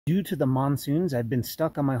Due to the monsoons, I've been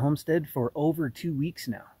stuck on my homestead for over 2 weeks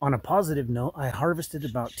now. On a positive note, I harvested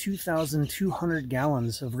about 2,200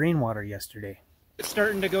 gallons of rainwater yesterday. It's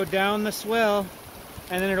starting to go down the swell,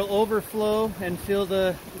 and then it'll overflow and fill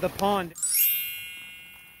the pond.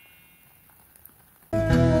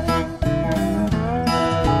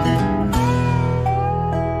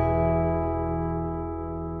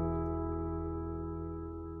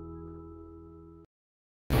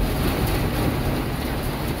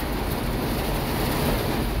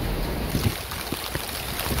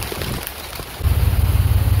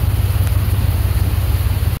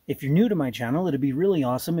 If you're new to my channel, it'd be really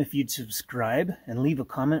awesome if you'd subscribe and leave a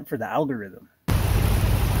comment for the algorithm.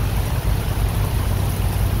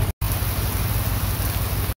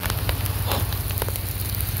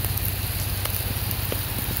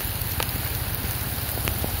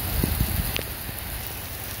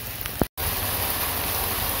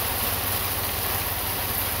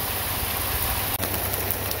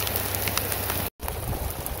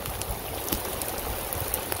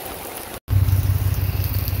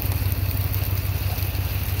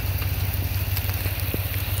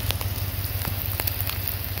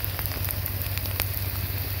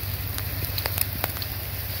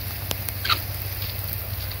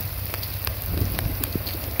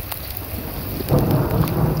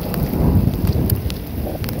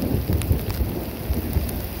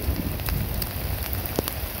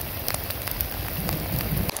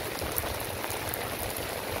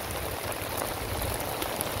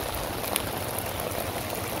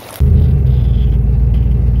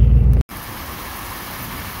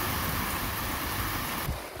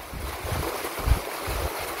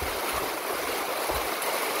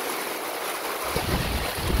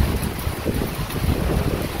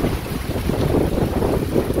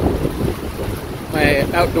 My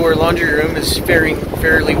outdoor laundry room is faring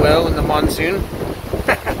fairly well in the monsoon.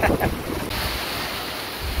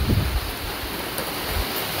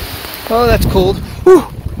 Oh, that's cold. Whew.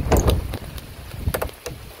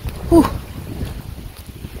 Whew.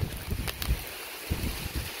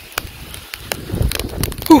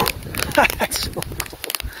 Whew. That's so cold.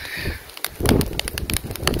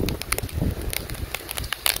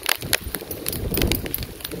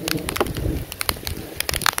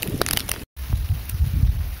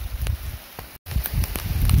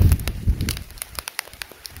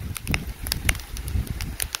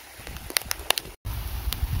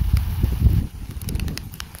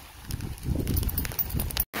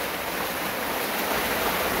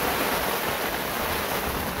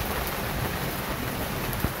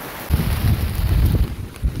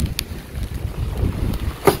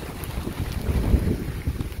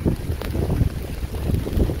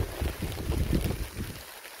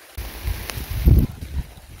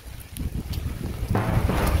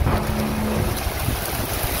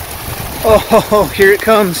 Oh, here it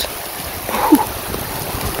comes. Whew.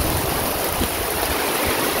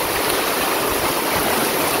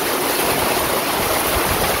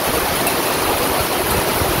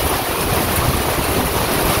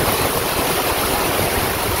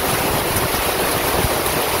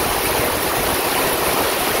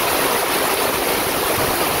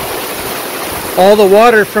 All the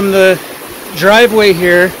water from the driveway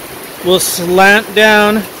here will slant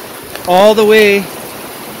down all the way,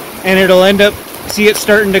 and it'll end up, see it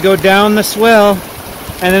starting to go down the swell,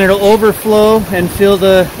 and then it'll overflow and fill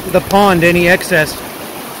the pond, any excess.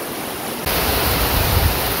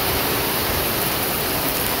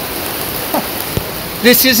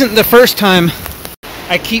 This isn't the first time.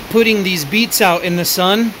 I keep putting these beets out in the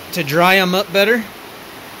sun to dry them up better,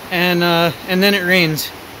 and then it rains.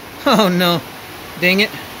 Oh no, dang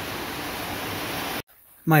it.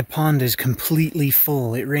 My pond is completely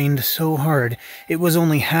full. It rained so hard. It was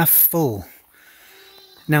only half full.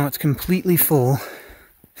 Now it's completely full,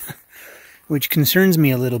 which concerns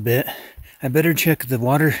me a little bit. I better check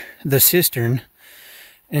the cistern,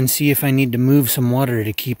 and see if I need to move some water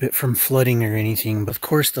to keep it from flooding or anything. But of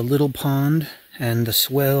course, the little pond and the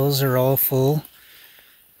swells are all full.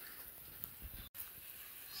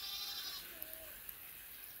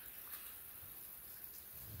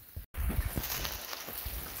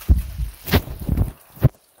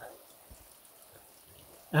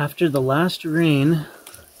 After the last rain,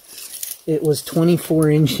 it was 24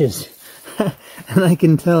 inches. And I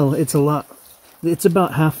can tell it's a lot. It's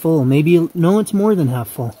about half full. Maybe, no, it's more than half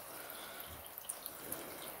full.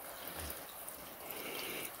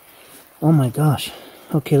 Oh my gosh.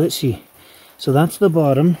 Okay, let's see. So that's the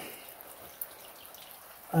bottom.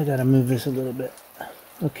 I gotta move this a little bit.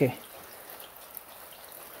 Okay.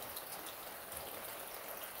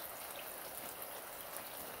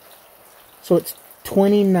 So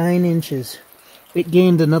 29 inches. It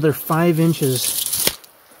gained another 5 inches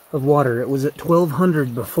of water. It was at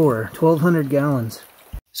 1,200 before, 1,200 gallons.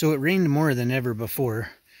 So it rained more than ever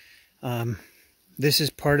before. This is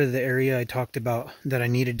part of the area I talked about that I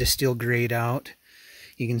needed to still grade out.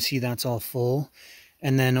 You can see that's all full.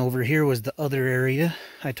 And then over here was the other area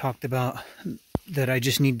I talked about that I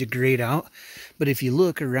just need to grade out. But if you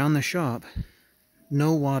look around the shop,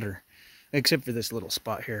 no water, except for this little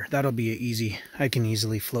spot here. That'll be easy. I can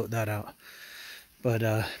easily float that out. But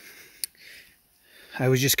I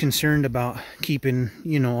was just concerned about keeping,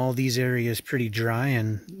 you know, all these areas pretty dry,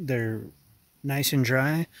 and they're nice and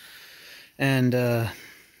dry. And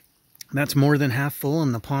that's more than half full,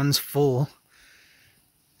 and the pond's full.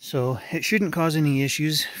 So it shouldn't cause any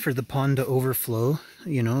issues for the pond to overflow.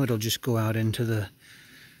 You know, it'll just go out into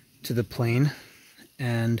the plain.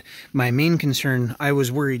 And my main concern, I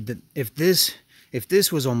was worried that if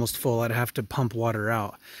this was almost full, I'd have to pump water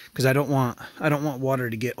out, because I don't want water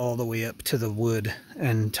to get all the way up to the wood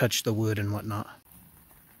and touch the wood and whatnot.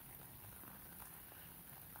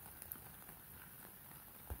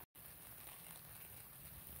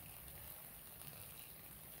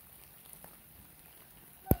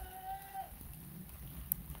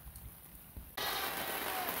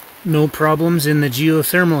 No problems in the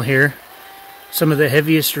geothermal here. Some of the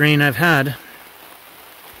heaviest rain I've had.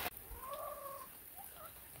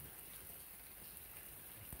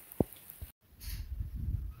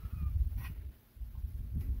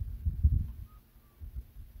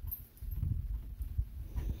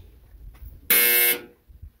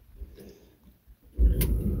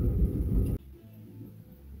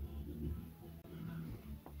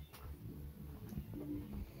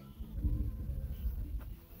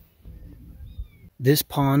 This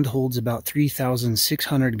pond holds about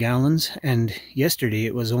 3,600 gallons, and yesterday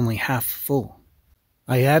it was only half full.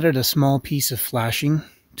 I added a small piece of flashing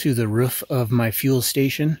to the roof of my fuel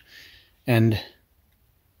station, and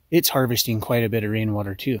it's harvesting quite a bit of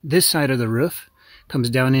rainwater too. This side of the roof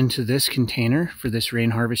comes down into this container for this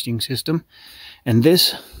rain harvesting system, and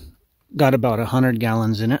this got about 100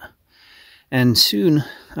 gallons in it. And soon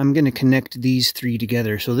I'm going to connect these three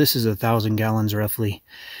together. So this is 1,000 gallons roughly,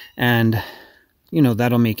 and you know,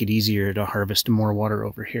 that'll make it easier to harvest more water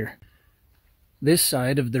over here. This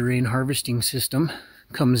side of the rain harvesting system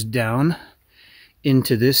comes down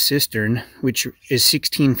into this cistern, which is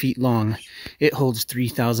 16 feet long. It holds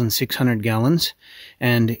 3,600 gallons.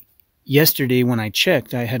 And yesterday when I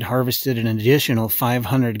checked, I had harvested an additional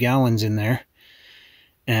 500 gallons in there.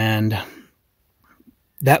 And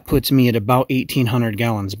that puts me at about 1,800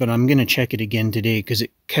 gallons, but I'm going to check it again today because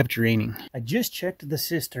it kept raining. I just checked the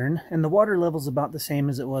cistern, and the water level's about the same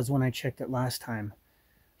as it was when I checked it last time.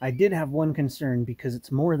 I did have one concern because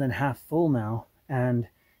it's more than half full now, and,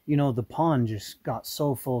 you know, the pond just got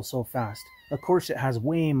so full so fast. Of course, it has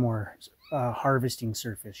way more harvesting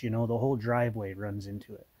surface, you know, the whole driveway runs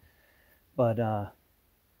into it. But,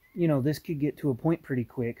 you know, this could get to a point pretty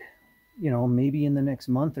quick, you know, maybe in the next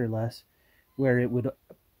month or less, where it would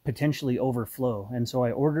potentially overflow. And so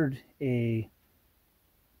I ordered a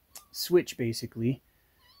switch, basically,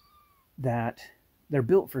 that they're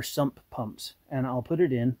built for sump pumps, and I'll put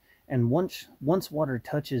it in, and once water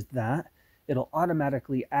touches that, it'll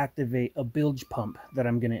automatically activate a bilge pump that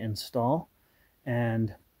I'm going to install.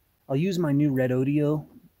 And I'll use my new Red Odeo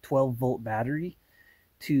 12-volt battery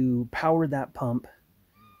to power that pump,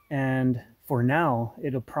 and for now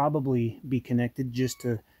it'll probably be connected just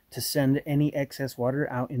to send any excess water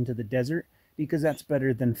out into the desert, because that's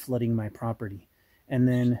better than flooding my property. And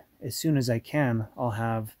then as soon as I can, I'll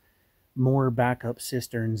have more backup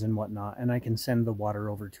cisterns and whatnot, and I can send the water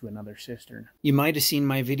over to another cistern. You might have seen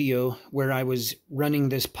my video where I was running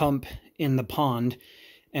this pump in the pond,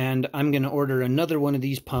 and I'm going to order another one of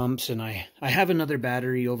these pumps, and I have another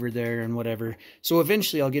battery over there and whatever. So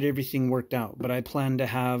eventually I'll get everything worked out, but I plan to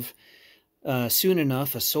have soon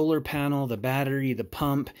enough a solar panel, the battery, the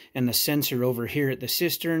pump, and the sensor over here at the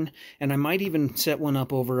cistern. And I might even set one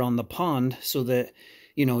up over on the pond so that,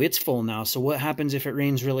 you know, it's full now. So what happens if it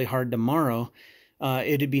rains really hard tomorrow?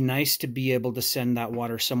 It'd be nice to be able to send that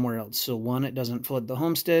water somewhere else. So one, it doesn't flood the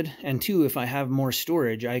homestead, and two, if I have more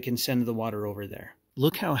storage, I can send the water over there.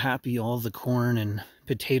 Look how happy all the corn and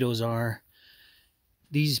potatoes are.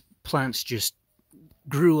 These plants just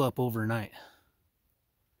grew up overnight.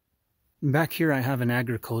 Back here I have an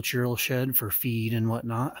agricultural shed for feed and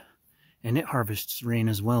whatnot, and it harvests rain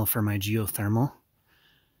as well for my geothermal.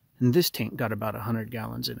 And this tank got about 100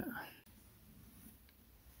 gallons in it.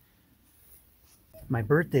 My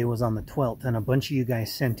birthday was on the 12th, and a bunch of you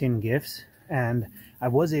guys sent in gifts, and I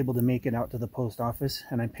was able to make it out to the post office,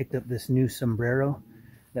 and I picked up this new sombrero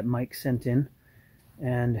that Mike sent in.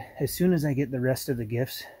 And as soon as I get the rest of the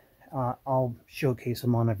gifts, I'll showcase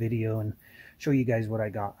them on a video and show you guys what I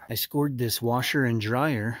got. I scored this washer and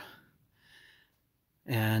dryer,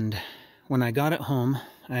 and when I got it home,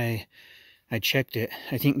 I checked it.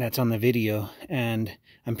 I think that's on the video, and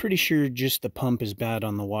I'm pretty sure just the pump is bad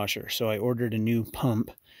on the washer. So I ordered a new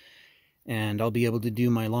pump, and I'll be able to do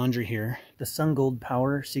my laundry here. The SunGold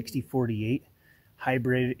Power 6048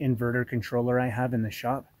 hybrid inverter controller I have in the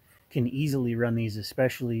shop can easily run these,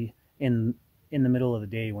 especially in the middle of the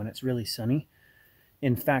day when it's really sunny.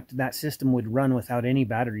 In fact, that system would run without any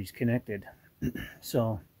batteries connected.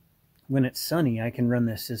 So when it's sunny, I can run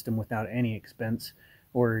this system without any expense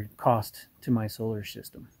or cost to my solar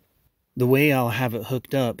system. The way I'll have it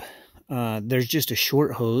hooked up, there's just a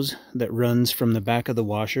short hose that runs from the back of the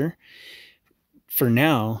washer. For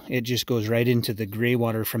now, it just goes right into the gray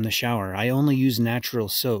water from the shower. I only use natural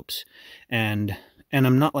soaps, and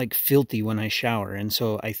I'm not like filthy when I shower, and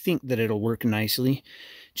so I think that it'll work nicely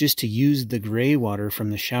just to use the gray water from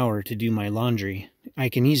the shower to do my laundry. I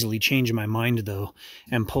can easily change my mind though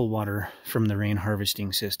and pull water from the rain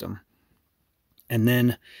harvesting system. And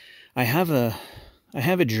then I have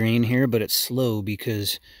a drain here, but it's slow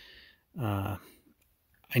because I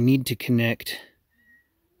need to connect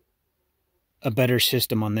a better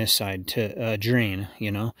system on this side to drain,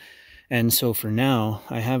 you know. And so for now,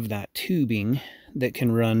 I have that tubing that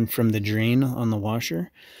can run from the drain on the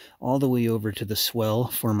washer all the way over to the swell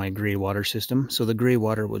for my gray water system. So the gray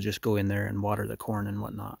water will just go in there and water the corn and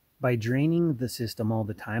whatnot. By draining the system all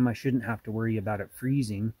the time, I shouldn't have to worry about it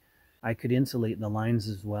freezing. I could insulate the lines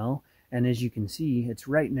as well. And as you can see, it's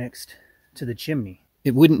right next to the chimney.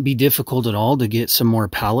 It wouldn't be difficult at all to get some more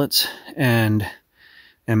pallets and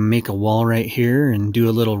make a wall right here and do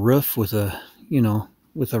a little roof with a, you know,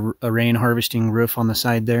 with a rain harvesting roof on the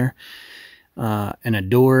side there, and a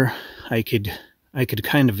door. I could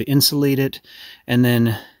kind of insulate it, and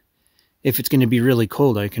then if it's going to be really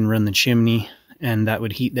cold, I can run the chimney, and that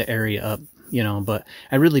would heat the area up, you know. But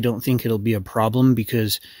I really don't think it'll be a problem,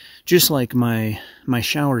 because just like my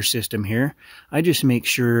shower system here, I just make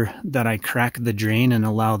sure that I crack the drain and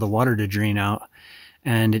allow the water to drain out,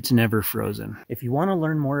 and it's never frozen. If you want to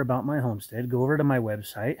learn more about my homestead, go over to my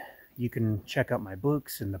website. You can check out my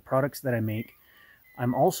books and the products that I make.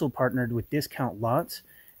 I'm also partnered with Discount Lots,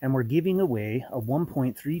 and we're giving away a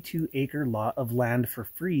 1.32 acre lot of land for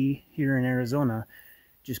free here in Arizona.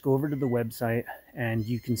 Just go over to the website and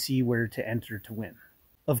you can see where to enter to win.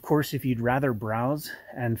 Of course, if you'd rather browse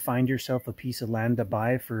and find yourself a piece of land to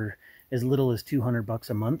buy for as little as $200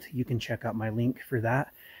 a month, you can check out my link for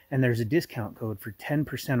that. And there's a discount code for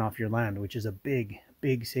 10% off your land, which is a big,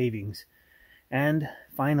 big savings. And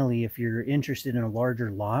finally, if you're interested in a larger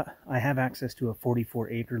lot, I have access to a 44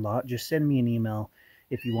 acre lot. Just send me an email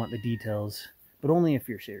if you want the details, but only if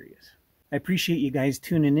you're serious. I appreciate you guys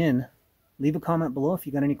tuning in. Leave a comment below if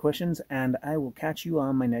you got any questions, and I will catch you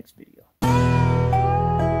on my next video.